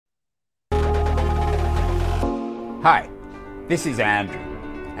Hi, this is Andrew,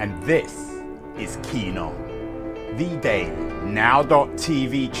 and this is Keen On, the daily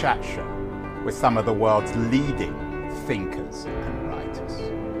now.tv chat show with some of the world's leading thinkers and writers.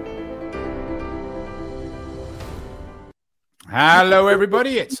 Hello,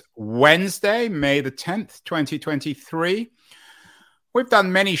 everybody. It's Wednesday, May the 10th, 2023. We've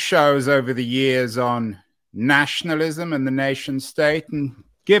done many shows over the years on nationalism and the nation state, and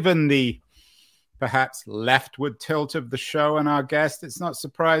given the perhaps leftward tilt of the show and our guest, it's not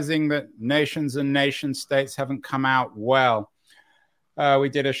surprising that nations and nation states haven't come out well. We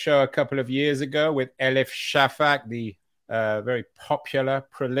did a show a couple of years ago with Elif Shafak, the very popular,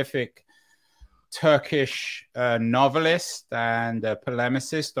 prolific Turkish novelist and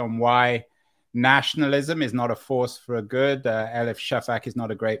polemicist, on why nationalism is not a force for good. Elif Shafak is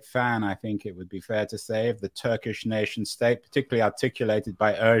not a great fan, I think it would be fair to say, of the Turkish nation state, particularly articulated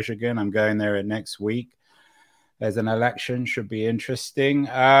by Erdogan. I'm going there next week. There's an election, should be interesting.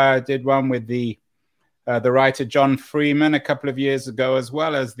 Did one with the writer John Freeman a couple of years ago, as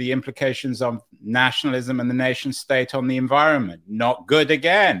well as the implications of nationalism and the nation state on the environment. Not good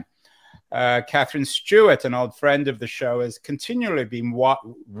again. Catherine Stewart, an old friend of the show, has continually been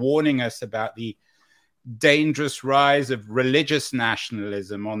warning us about the dangerous rise of religious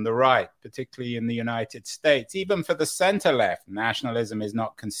nationalism on the right, particularly in the United States. Even for the center-left, nationalism is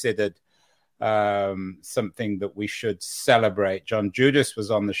not considered something that we should celebrate. John Judas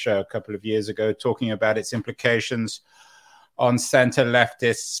was on the show a couple of years ago talking about its implications on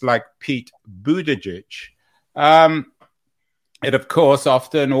center-leftists like Pete Buttigieg. It, of course,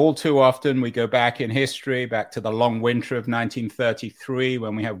 all too often, we go back in history, back to the long winter of 1933,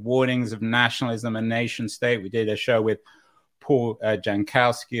 when we have warnings of nationalism and nation state. We did a show with Paul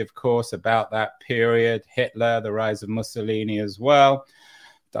Jankowski, of course, about that period, Hitler, the rise of Mussolini as well.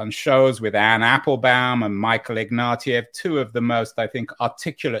 Done shows with Anne Applebaum and Michael Ignatieff, two of the most, I think,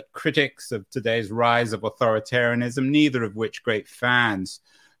 articulate critics of today's rise of authoritarianism, neither of which great fans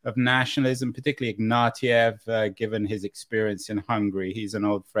of nationalism, particularly Ignatieff, given his experience in Hungary. He's an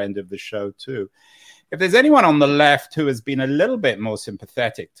old friend of the show, too. If there's anyone on the left who has been a little bit more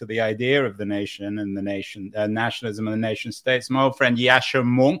sympathetic to the idea of the nation and the nationalism and the nation states, my old friend Yasha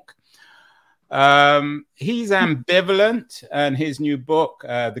Monk. He's ambivalent, and his new book,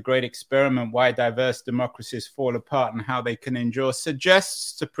 The Great Experiment, Why Diverse Democracies Fall Apart and How They Can Endure,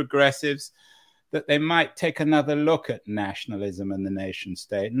 suggests to progressives that they might take another look at nationalism and the nation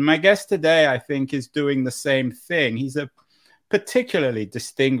state. And my guest today, I think, is doing the same thing. He's a particularly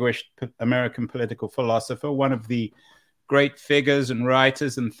distinguished American political philosopher, one of the great figures and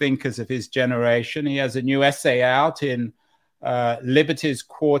writers and thinkers of his generation. He has a new essay out in Liberties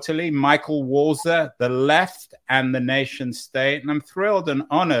Quarterly, Michael Walzer, The Left and the Nation State. And I'm thrilled and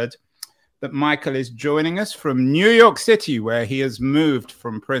honored that Michael is joining us from New York City, where he has moved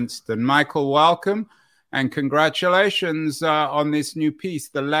from Princeton. Michael, welcome, and congratulations on this new piece,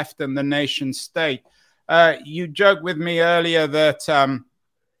 The Left and the Nation State. You joked with me earlier that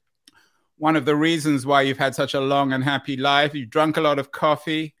one of the reasons why you've had such a long and happy life, you've drunk a lot of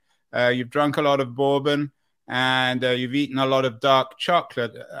coffee, you've drunk a lot of bourbon, and you've eaten a lot of dark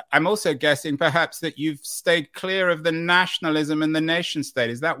chocolate. I'm also guessing perhaps that you've stayed clear of the nationalism and the nation state.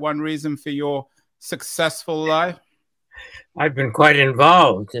 Is that one reason for your successful life? I've been quite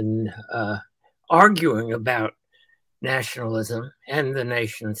involved in arguing about nationalism and the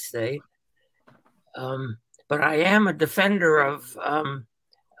nation state. But I am a defender of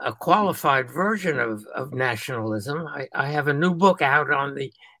a qualified version of nationalism. I have a new book out on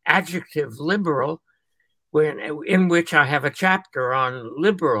the adjective liberal, in which I have a chapter on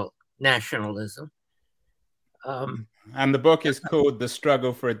liberal nationalism. And the book is called The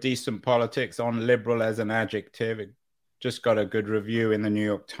Struggle for a Decent Politics, on liberal as an adjective. It just got a good review in the New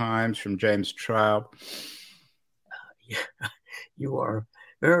York Times from James Traub. You are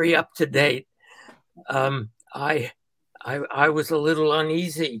very up to date. I was a little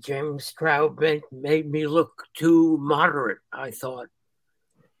uneasy. James Traub made me look too moderate, I thought.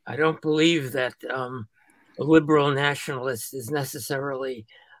 I don't believe that a liberal nationalist is necessarily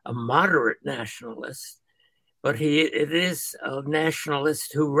a moderate nationalist, but it is a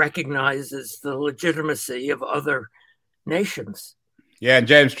nationalist who recognizes the legitimacy of other nations. Yeah, and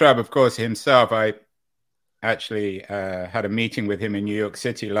James Traub, of course, himself, I actually had a meeting with him in New York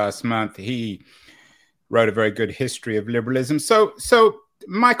City last month. He wrote a very good history of liberalism. So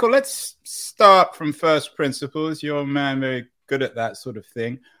Michael, let's start from first principles. You're a man very good at that sort of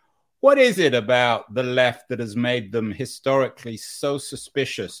thing. What is it about the left that has made them historically so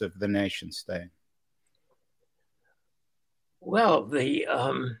suspicious of the nation state? Well, the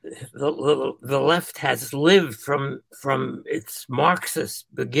left has lived from its Marxist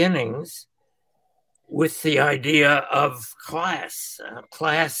beginnings with the idea of class.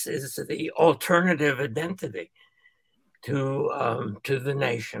 Class is the alternative identity to the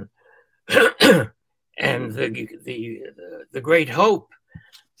nation, and the great hope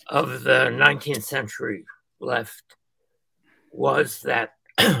of the 19th century left was that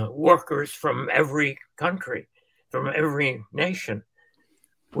workers from every country, from every nation,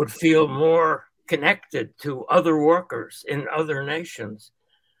 would feel more connected to other workers in other nations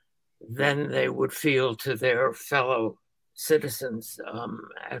than they would feel to their fellow citizens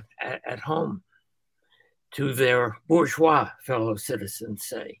at home, to their bourgeois fellow citizens,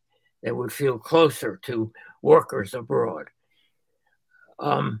 say. They would feel closer to workers abroad.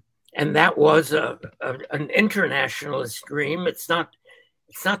 And that was an internationalist dream. It's not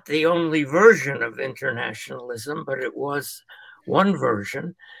the only version of internationalism, but it was one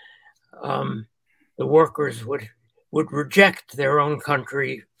version. The workers would reject their own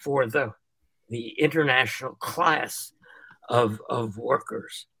country for the international class of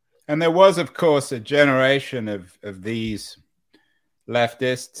workers. And there was, of course, a generation of these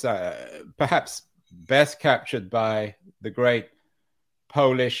leftists, perhaps best captured by the great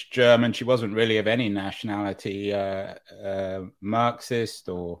Polish German, she wasn't really of any nationality, Marxist,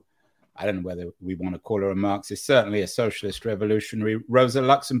 or I don't know whether we want to call her a Marxist, certainly a socialist revolutionary, Rosa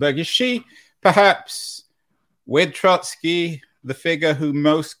Luxemburg. Is she perhaps, with Trotsky, the figure who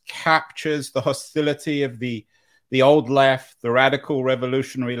most captures the hostility of the old left, the radical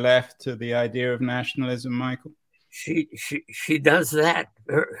revolutionary left, to the idea of nationalism, Michael? She does that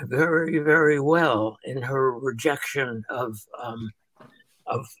very, very well in her rejection of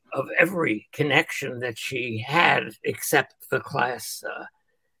every connection that she had except the class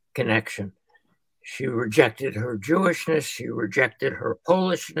connection. She rejected her Jewishness, she rejected her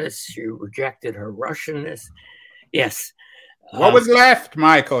Polishness, she rejected her Russianness. Yes. What was left,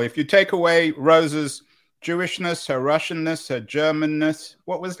 Michael? If you take away Rosa's Jewishness, her Russianness, her Germanness,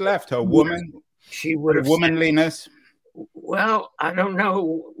 what was left? Her she would have womanliness? Well, I don't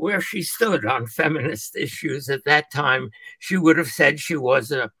know where she stood on feminist issues at that time. She would have said she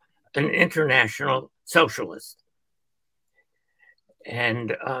was an international socialist,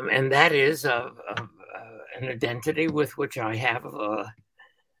 and that is an identity with which I have a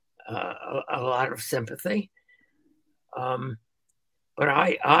lot of sympathy. But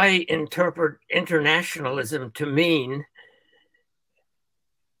I interpret internationalism to mean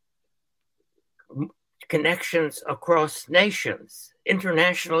connections across nations.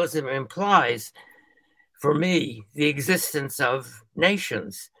 Internationalism implies, for me, the existence of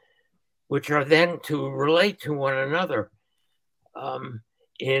nations, which are then to relate to one another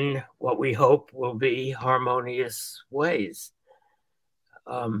in what we hope will be harmonious ways.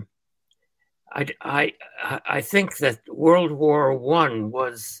 I think that World War I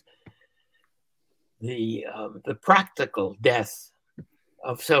was the practical death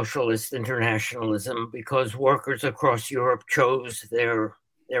of socialist internationalism, because workers across Europe chose their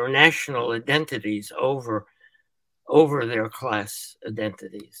national identities over their class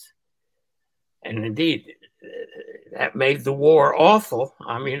identities. And indeed, that made the war awful.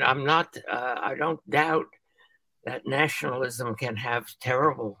 I mean, I don't doubt that nationalism can have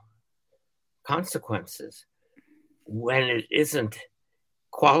terrible consequences when it isn't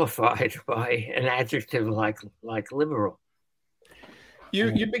qualified by an adjective like liberal.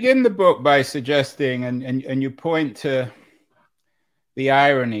 You begin the book by suggesting, and you point to the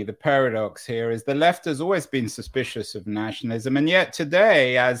irony, the paradox here, is the left has always been suspicious of nationalism, and yet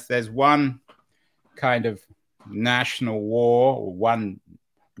today, as there's one kind of national war, or one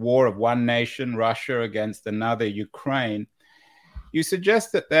war of one nation, Russia against another, Ukraine, you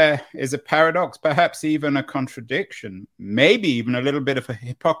suggest that there is a paradox, perhaps even a contradiction, maybe even a little bit of a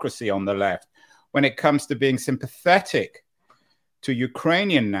hypocrisy on the left when it comes to being sympathetic to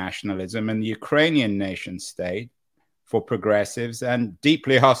Ukrainian nationalism and the Ukrainian nation state for progressives, and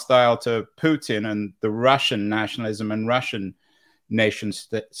deeply hostile to Putin and the Russian nationalism and Russian nation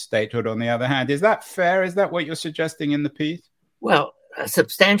statehood on the other hand. Is that fair? Is that what you're suggesting in the piece? Well, a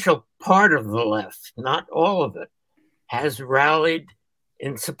substantial part of the left, not all of it, has rallied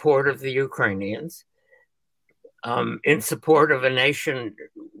in support of the Ukrainians, in support of a nation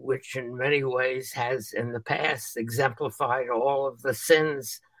which in many ways has in the past exemplified all of the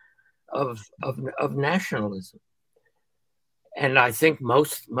sins of nationalism. And I think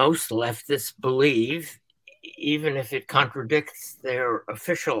most leftists believe, even if it contradicts their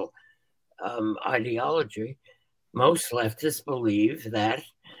official ideology, most leftists believe that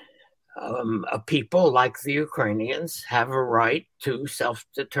A people like the Ukrainians have a right to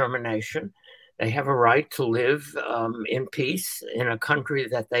self-determination. They have a right to live in peace in a country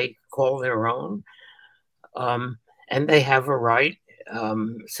that they call their own. And they have a right,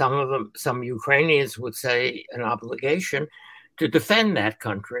 some Ukrainians would say an obligation, to defend that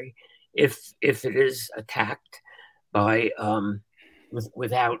country if it is attacked by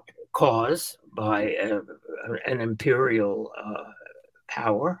without cause by an imperial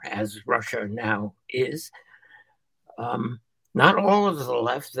power, as Russia now is. Not all of the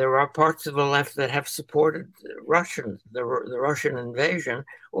left. There are parts of the left that have supported the Russian invasion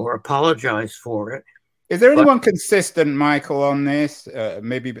or apologized for it. Is there anyone consistent, Michael, on this?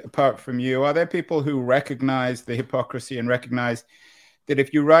 Maybe apart from you, are there people who recognize the hypocrisy and recognize that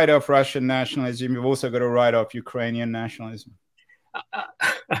if you write off Russian nationalism, you've also got to write off Ukrainian nationalism?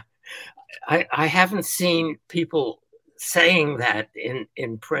 I haven't seen people saying that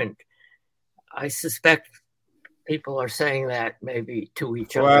in print. I suspect people are saying that maybe to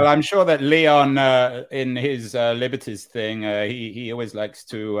each other. Well, I'm sure that Leon, in his liberties thing, he always likes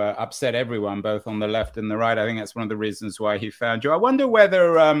to upset everyone, both on the left and the right. I think that's one of the reasons why he found you. I wonder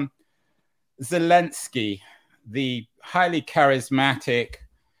whether Zelensky, the highly charismatic,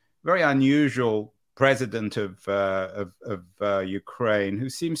 very unusual president of Ukraine, who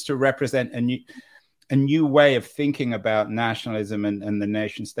seems to represent a new way of thinking about nationalism and the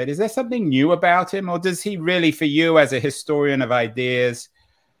nation state. Is there something new about him, or does he really, for you as a historian of ideas,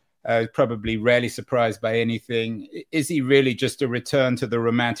 probably rarely surprised by anything, is he really just a return to the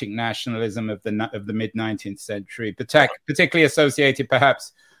romantic nationalism of the mid-19th century, particularly associated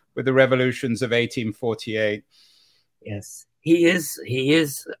perhaps with the revolutions of 1848? Yes, he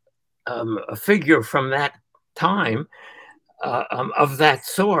is a figure from that time of that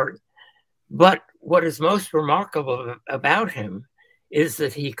sort. But what is most remarkable about him is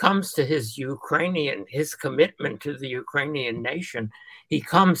that he comes to his commitment to the Ukrainian nation. He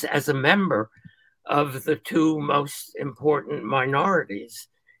comes as a member of the two most important minorities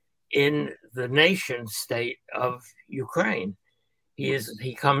in the nation state of Ukraine.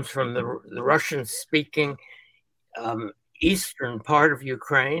 He comes from the Russian-speaking eastern part of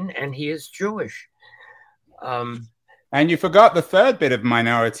Ukraine, and he is Jewish. And you forgot the third bit of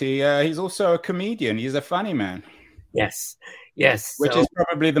minority. He's also a comedian. He's a funny man. Yes. Which is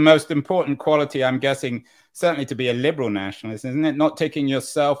probably the most important quality, I'm guessing, certainly to be a liberal nationalist, isn't it? Not taking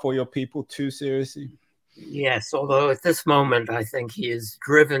yourself or your people too seriously. Yes, although at this moment, I think he is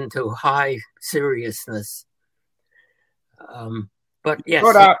driven to high seriousness. But yes.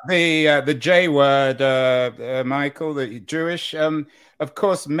 Brought up the J word, Michael, the Jewish. Of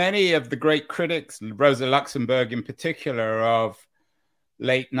course, many of the great critics, Rosa Luxemburg in particular, of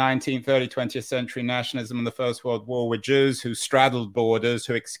late 19th, early 20th century nationalism and the First World War, were Jews who straddled borders,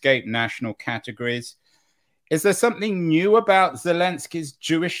 who escaped national categories. Is there something new about Zelensky's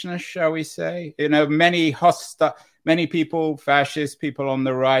Jewishness, shall we say? You know, many people, fascist people on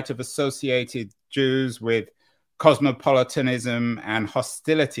the right, have associated Jews with cosmopolitanism and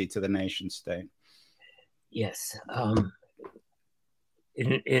hostility to the nation state. Yes.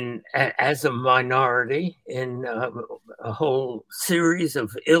 As a minority in a whole series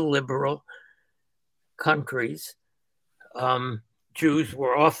of illiberal countries, Jews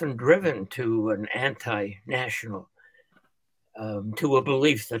were often driven to an anti-national, to a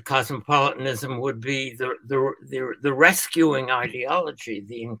belief that cosmopolitanism would be the rescuing ideology,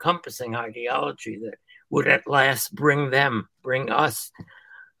 the encompassing ideology that would at last bring us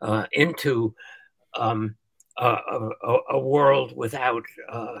into a world without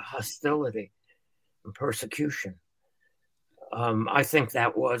hostility and persecution. I think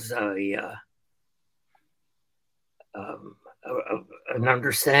that was an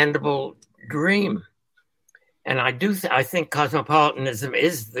understandable dream. And I think cosmopolitanism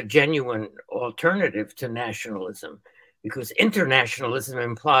is the genuine alternative to nationalism, because internationalism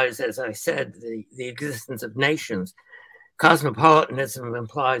implies, as I said, the existence of nations. Cosmopolitanism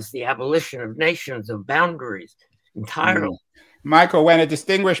implies the abolition of nations, of boundaries entirely. Michael, when a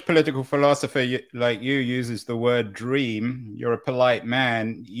distinguished political philosopher like you uses the word dream, you're a polite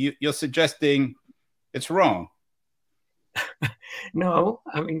man, you're suggesting it's wrong. No,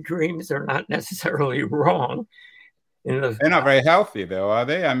 I mean, dreams are not necessarily wrong. They're not very healthy, though, are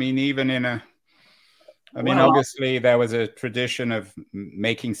they? I mean, obviously there was a tradition of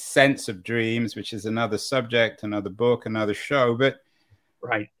making sense of dreams, which is another subject, another book, another show. But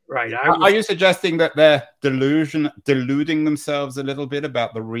right. Are you suggesting that they're deluding themselves a little bit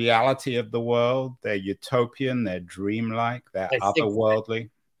about the reality of the world? They're utopian, they're dreamlike, they're otherworldly.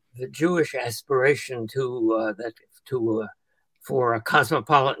 The Jewish aspiration to for a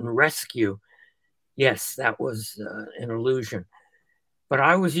cosmopolitan rescue, yes, that was an illusion. But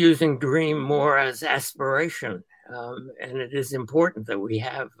I was using dream more as aspiration, and it is important that we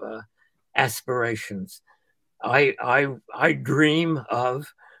have aspirations. I dream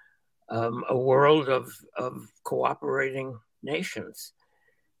of a world of cooperating nations.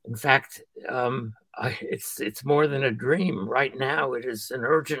 In fact, it's more than a dream. Right now, it is an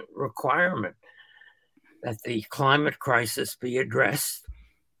urgent requirement that the climate crisis be addressed.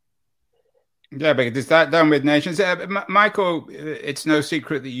 Yeah, but is that done with nations? Michael, it's no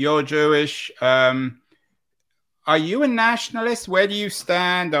secret that you're Jewish. Are you a nationalist? Where do you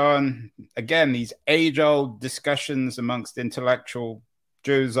stand on, again, these age-old discussions amongst intellectual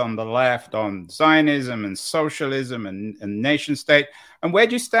Jews on the left on Zionism and socialism and nation state? And where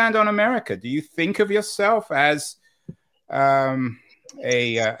do you stand on America? Do you think of yourself as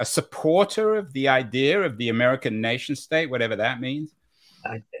a supporter of the idea of the American nation state, whatever that means?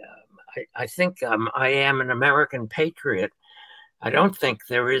 I think I am an American patriot. I don't think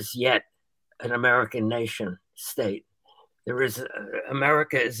there is yet an American nation state. There is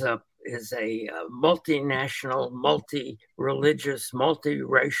America is a multinational, multi-religious,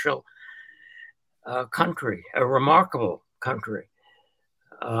 multi-racial country, a remarkable country,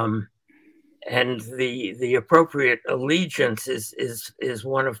 and the appropriate allegiance is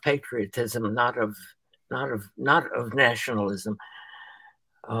one of patriotism, not of nationalism.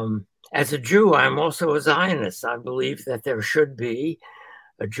 As a Jew, I'm also a Zionist. I believe that there should be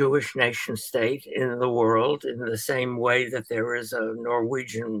a Jewish nation state in the world in the same way that there is a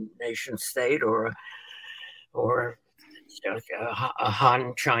Norwegian nation state or a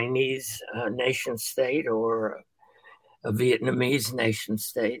Han Chinese nation state or a Vietnamese nation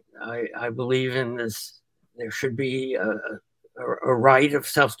state. I believe in this. There should be a right of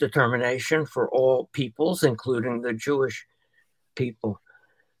self-determination for all peoples, including the Jewish people.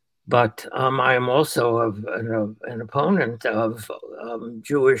 But I am also an opponent of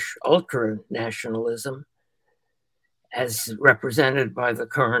Jewish ultra-nationalism as represented by the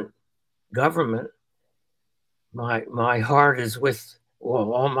current government. My heart is with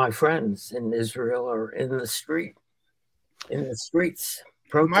all my friends in Israel or in the streets.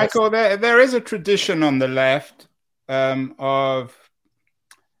 Protesting. Michael, there is a tradition on the left of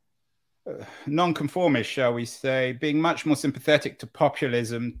nonconformists, shall we say, being much more sympathetic to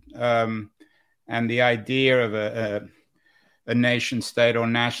populism and the idea of a nation state or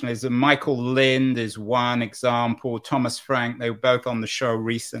nationalism. Michael Lind is one example. Thomas Frank, they were both on the show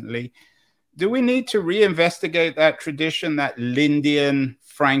recently. Do we need to reinvestigate that tradition, that Lindian,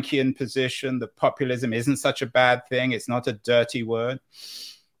 Frankian position that populism isn't such a bad thing? It's not a dirty word.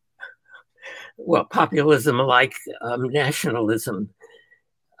 Well, populism, like nationalism,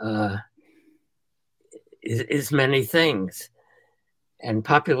 is many things, and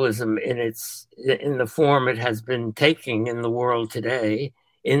populism in the form it has been taking in the world today,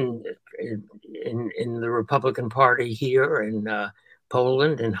 in the Republican Party here, in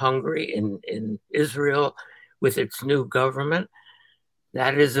Poland, in Hungary, in Israel, with its new government,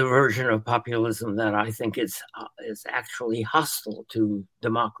 that is a version of populism that I think is actually hostile to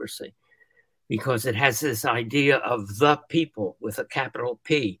democracy, because it has this idea of the people with a capital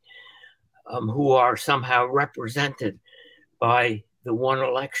P. Who are somehow represented by the one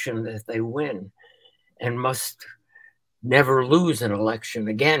election that they win and must never lose an election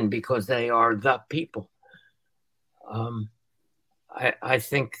again because they are the people. I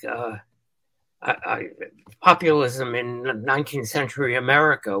think populism in 19th century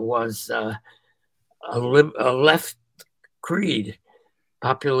America was a left creed.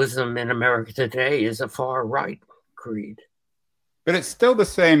 Populism in America today is a far right creed. But it's still the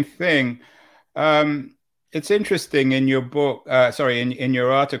same thing. It's interesting in your book, in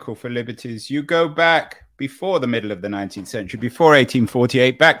your article for Liberties, you go back before the middle of the 19th century, before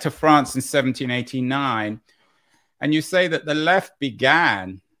 1848, back to France in 1789. And you say that the left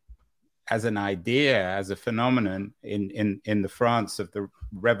began as an idea, as a phenomenon in the France of the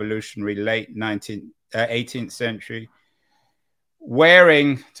revolutionary late 18th century,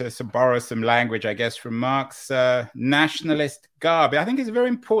 wearing, to borrow some language, I guess, from Marx, nationalist garb. I think it's a very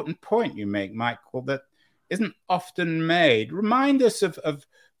important point you make, Michael, that isn't often made. Remind us of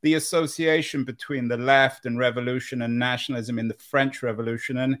the association between the left and revolution and nationalism in the French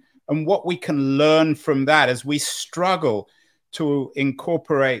Revolution and what we can learn from that as we struggle to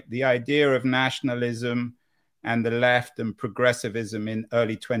incorporate the idea of nationalism and the left and progressivism in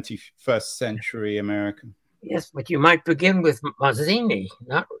early 21st century America. Yes, but you might begin with Mazzini,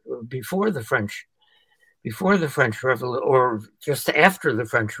 not before the French before the French Revolution, or just after the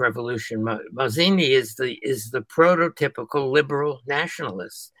French Revolution. Mazzini is the prototypical liberal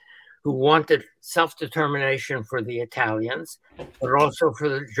nationalist who wanted self-determination for the Italians, but also for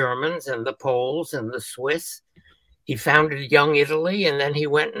the Germans and the Poles and the Swiss. He founded Young Italy, and then he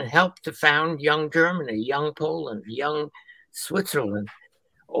went and helped to found Young Germany, Young Poland, Young Switzerland,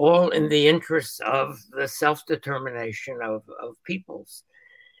 all in the interests of the self-determination of peoples.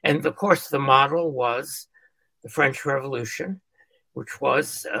 And of course, the model was the French Revolution, which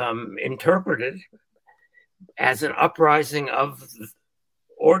was interpreted as an uprising of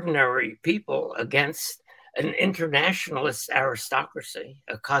ordinary people against an internationalist aristocracy,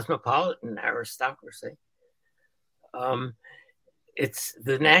 a cosmopolitan aristocracy. It's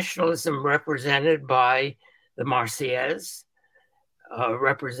the nationalism represented by the Marseillaise,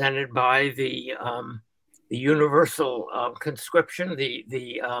 represented by the universal conscription,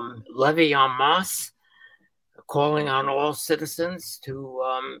 the levy en masse, calling on all citizens to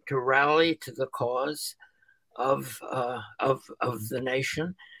rally to the cause of the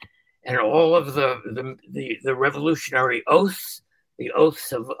nation, and all of the revolutionary oaths, the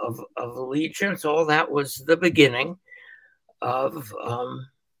oaths of allegiance. All that was the beginning of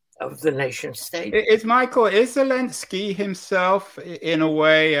the nation state. Is Zelensky himself, in a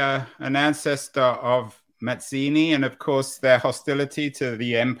way, an ancestor of Mazzini, and of course their hostility to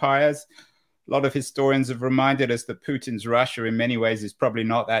the empires? A lot of historians have reminded us that Putin's Russia in many ways is probably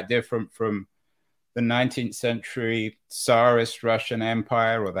not that different from the 19th century Tsarist Russian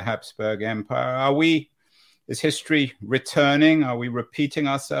Empire or the Habsburg Empire. Is history returning? Are we repeating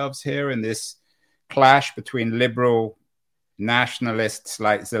ourselves here in this clash between liberal nationalists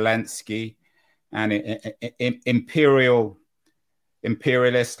like Zelensky and imperialists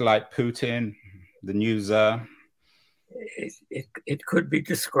like Putin, the new Tsar? It could be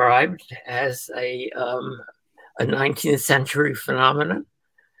described as a 19th century phenomenon.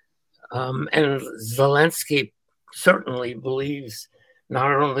 And Zelensky certainly believes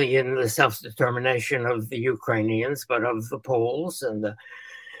not only in the self-determination of the Ukrainians, but of the Poles and the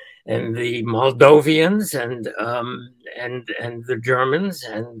Moldovians and the Germans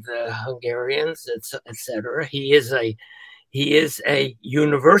and the Hungarians, etc. He is a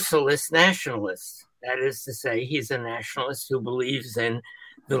universalist nationalist. That is to say, he's a nationalist who believes in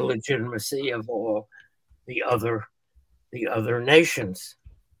the legitimacy of all the other nations.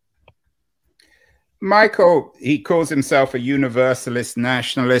 Michael, he calls himself a universalist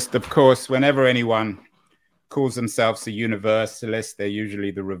nationalist. Of course, whenever anyone calls themselves a universalist, they're usually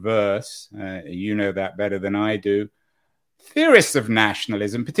the reverse. You know that better than I do. Theorists of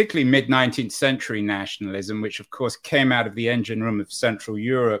nationalism, particularly mid-19th century nationalism, which of course came out of the engine room of Central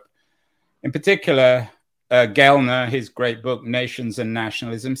Europe, in particular, Gellner, his great book, Nations and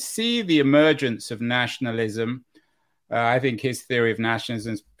Nationalism, see the emergence of nationalism. I think his theory of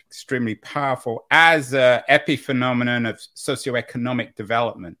nationalism is extremely powerful as an epiphenomenon of socioeconomic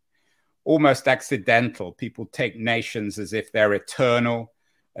development, almost accidental. People take nations as if they're eternal,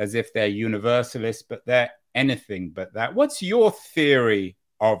 as if they're universalist, but they're anything but that. What's your theory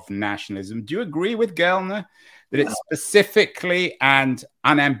of nationalism? Do you agree with Gellner that it's specifically and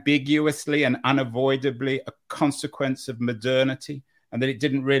unambiguously and unavoidably a consequence of modernity, and that it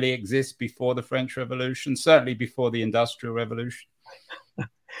didn't really exist before the French Revolution, certainly before the Industrial Revolution?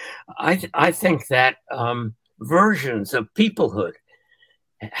 I think that versions of peoplehood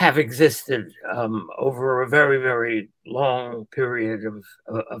have existed over a very, very long period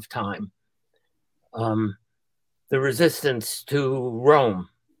of time. The resistance to Rome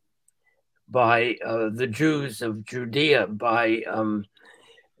by the Jews of Judea, by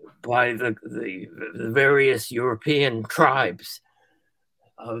the various European tribes.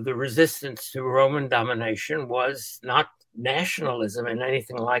 The resistance to Roman domination was not nationalism in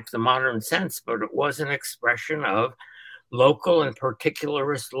anything like the modern sense, but it was an expression of local and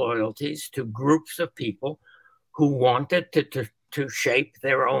particularist loyalties to groups of people who wanted to shape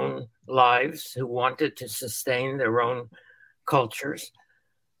their own lives, who wanted to sustain their own cultures.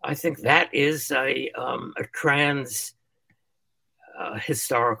 I think that is a trans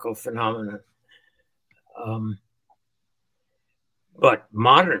historical phenomenon. But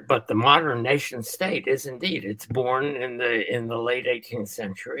the modern nation state is indeed, it's born in the late 18th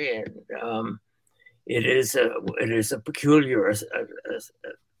century, and it is a peculiar, a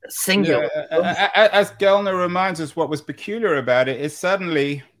singular. As Gellner reminds us, what was peculiar about it is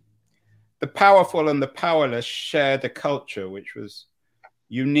suddenly the powerful and the powerless shared a culture which was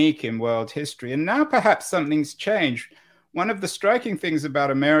unique in world history. And now perhaps something's changed. One of the striking things about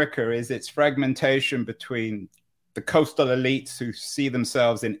America is its fragmentation between the coastal elites who see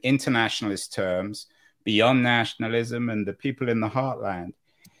themselves in internationalist terms, beyond nationalism and the people in the heartland,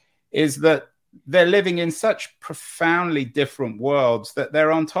 is that they're living in such profoundly different worlds that their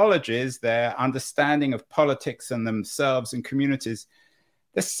ontologies, their understanding of politics and themselves and communities,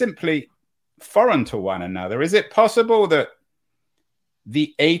 they're simply foreign to one another. Is it possible that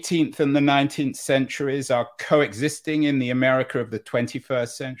the 18th and the 19th centuries are coexisting in the America of the 21st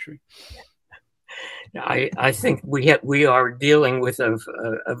century? I think we are dealing with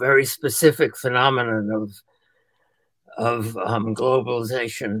a very specific phenomenon of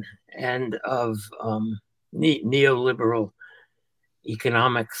globalization and of neoliberal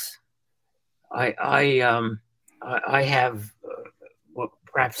economics. I have what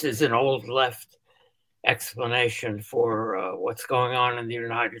perhaps is an old left explanation for what's going on in the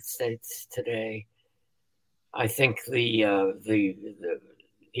United States today. I think the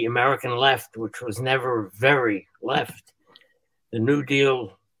American left, which was never very left, the New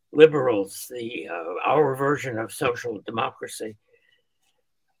Deal liberals, our version of social democracy,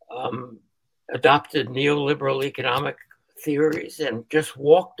 adopted neoliberal economic theories and just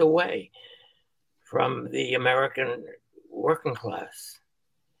walked away from the American working class.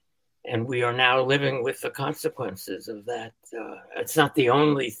 And we are now living with the consequences of that. It's not the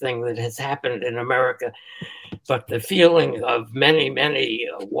only thing that has happened in America, but the feeling of many, many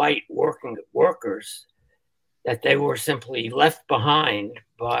white working workers that they were simply left behind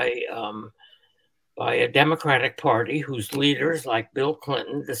by a Democratic Party whose leaders, like Bill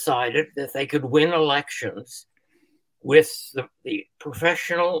Clinton, decided that they could win elections with the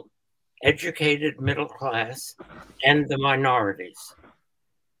professional, educated middle class and the minorities.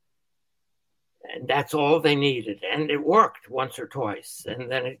 And that's all they needed. And it worked once or twice, and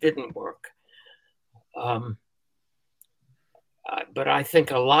then it didn't work. But I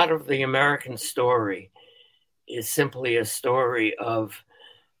think a lot of the American story is simply a story of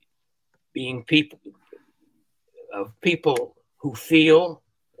being people who feel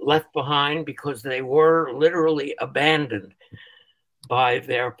left behind because they were literally abandoned by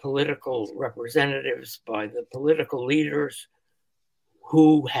their political representatives, by the political leaders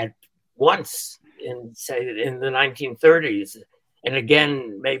who had once in the 1930s and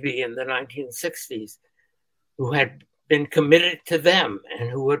again maybe in the 1960s, who had been committed to them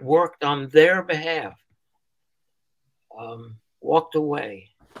and who had worked on their behalf, walked away.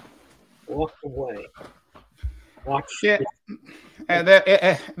 Yeah.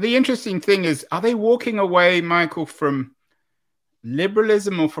 The interesting thing is, are they walking away, Michael, from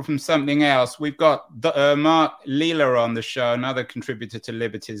liberalism or from something else? We've got Mark Leela on the show, another contributor to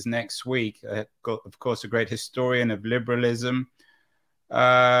Liberties, next week. Of course, a great historian of liberalism.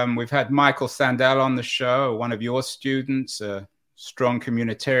 We've had Michael Sandel on the show, one of your students, a strong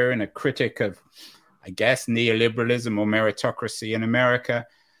communitarian, a critic of, I guess, neoliberalism or meritocracy in America.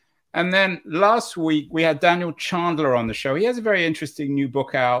 And then last week, we had Daniel Chandler on the show. He has a very interesting new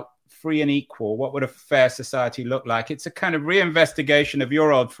book out, Free and Equal: What Would a Fair Society Look Like? It's a kind of reinvestigation of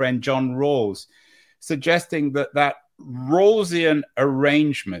your old friend, John Rawls, suggesting that Rawlsian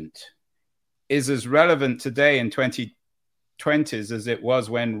arrangement is as relevant today in 2020s as it was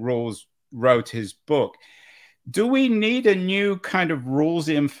when Rawls wrote his book. Do we need a new kind of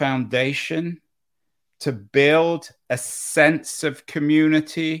Rawlsian foundation to build a sense of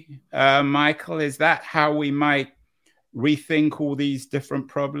community, Michael? Is that how we might rethink all these different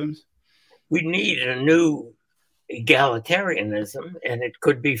problems? We need a new egalitarianism, and it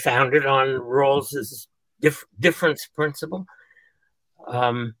could be founded on Rawls's difference principle.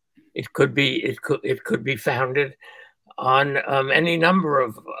 It could be founded on any number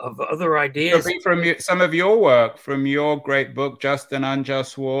of other ideas. From some of your work, from your great book, Just and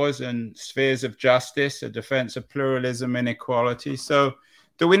Unjust Wars and Spheres of Justice, a defense of pluralism and equality. So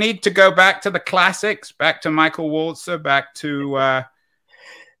do we need to go back to the classics, back to Michael Walzer, back to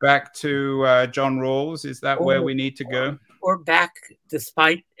John Rawls? Is that where we need to go? Or back,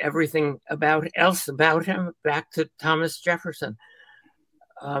 despite everything else about him, back to Thomas Jefferson.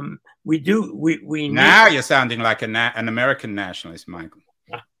 We now you're sounding like an American nationalist, Michael.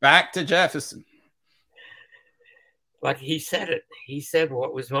 Back to Jefferson. But he said it. He said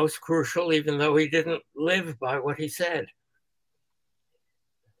what was most crucial, even though he didn't live by what he said.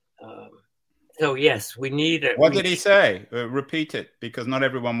 So yes, we need it. What did he say? Repeat it, because not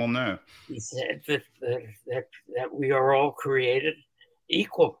everyone will know. He said that we are all created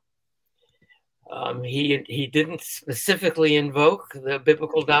equal. He didn't specifically invoke the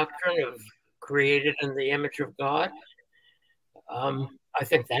biblical doctrine of created in the image of God. I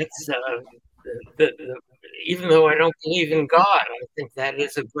think that's even though I don't believe in God, I think that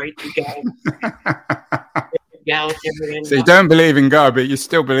is a great egalitarian. So you don't believe in God, but you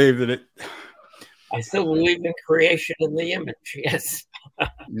still believe that I still believe in creation in the image. Yes.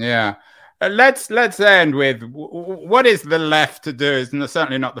 Yeah. Let's end with what is the left to do? It's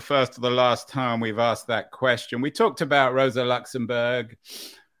certainly not the first or the last time we've asked that question. We talked about Rosa Luxemburg,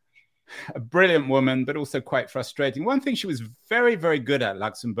 a brilliant woman, but also quite frustrating. One thing she was very, very good at,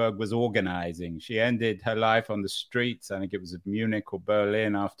 Luxemburg, was organizing. She ended her life on the streets. I think it was at Munich or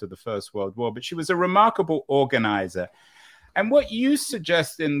Berlin after the First World War, but she was a remarkable organizer. And what you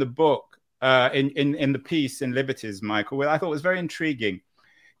suggest in the book, in the piece in Liberties, Michael, I thought was very intriguing.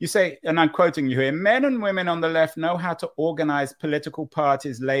 You say, and I'm quoting you here, men and women on the left know how to organize political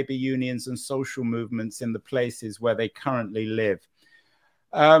parties, labor unions, and social movements in the places where they currently live.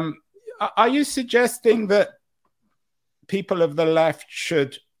 Are you suggesting that people of the left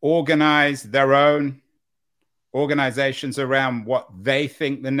should organize their own organizations around what they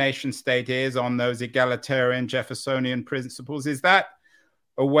think the nation state is on those egalitarian Jeffersonian principles? Is that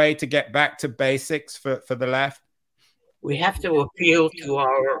a way to get back to basics for the left? We have to appeal to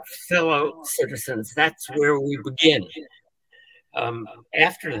our fellow citizens. That's where we begin.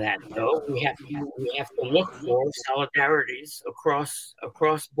 After that, though, we have to look for solidarities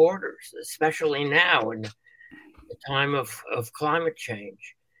across borders, especially now in the time of climate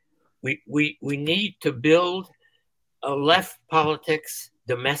change. We need to build a left politics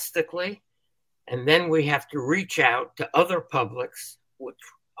domestically, and then we have to reach out to other publics, which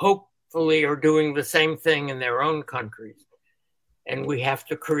hopefully are doing the same thing in their own countries. And we have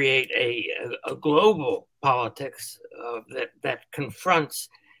to create a global politics that confronts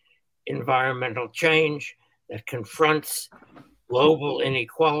environmental change, that confronts global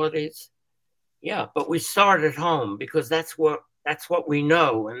inequalities. Yeah, but we start at home because that's what we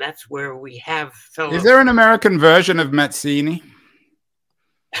know, and that's where we have fellow. Is there an American version of Mazzini?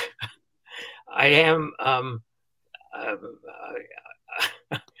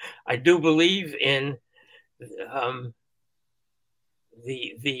 I do believe in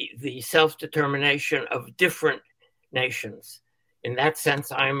the self-determination of different nations. In that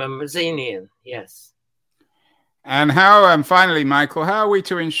sense, I'm a Mazzinian, yes. And how, finally, Michael, how are we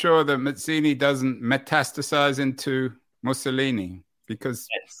to ensure that Mazzini doesn't metastasize into Mussolini? Because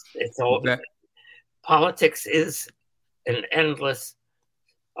it's all politics is an endless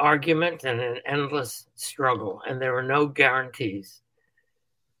argument and an endless struggle, and there are no guarantees.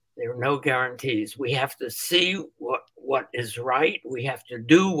 There are no guarantees. We have to see what is right. We have to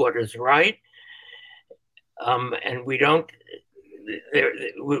do what is right, and we don't.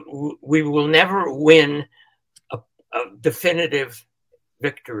 We will never win a definitive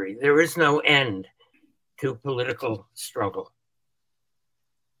victory. There is no end to political struggle.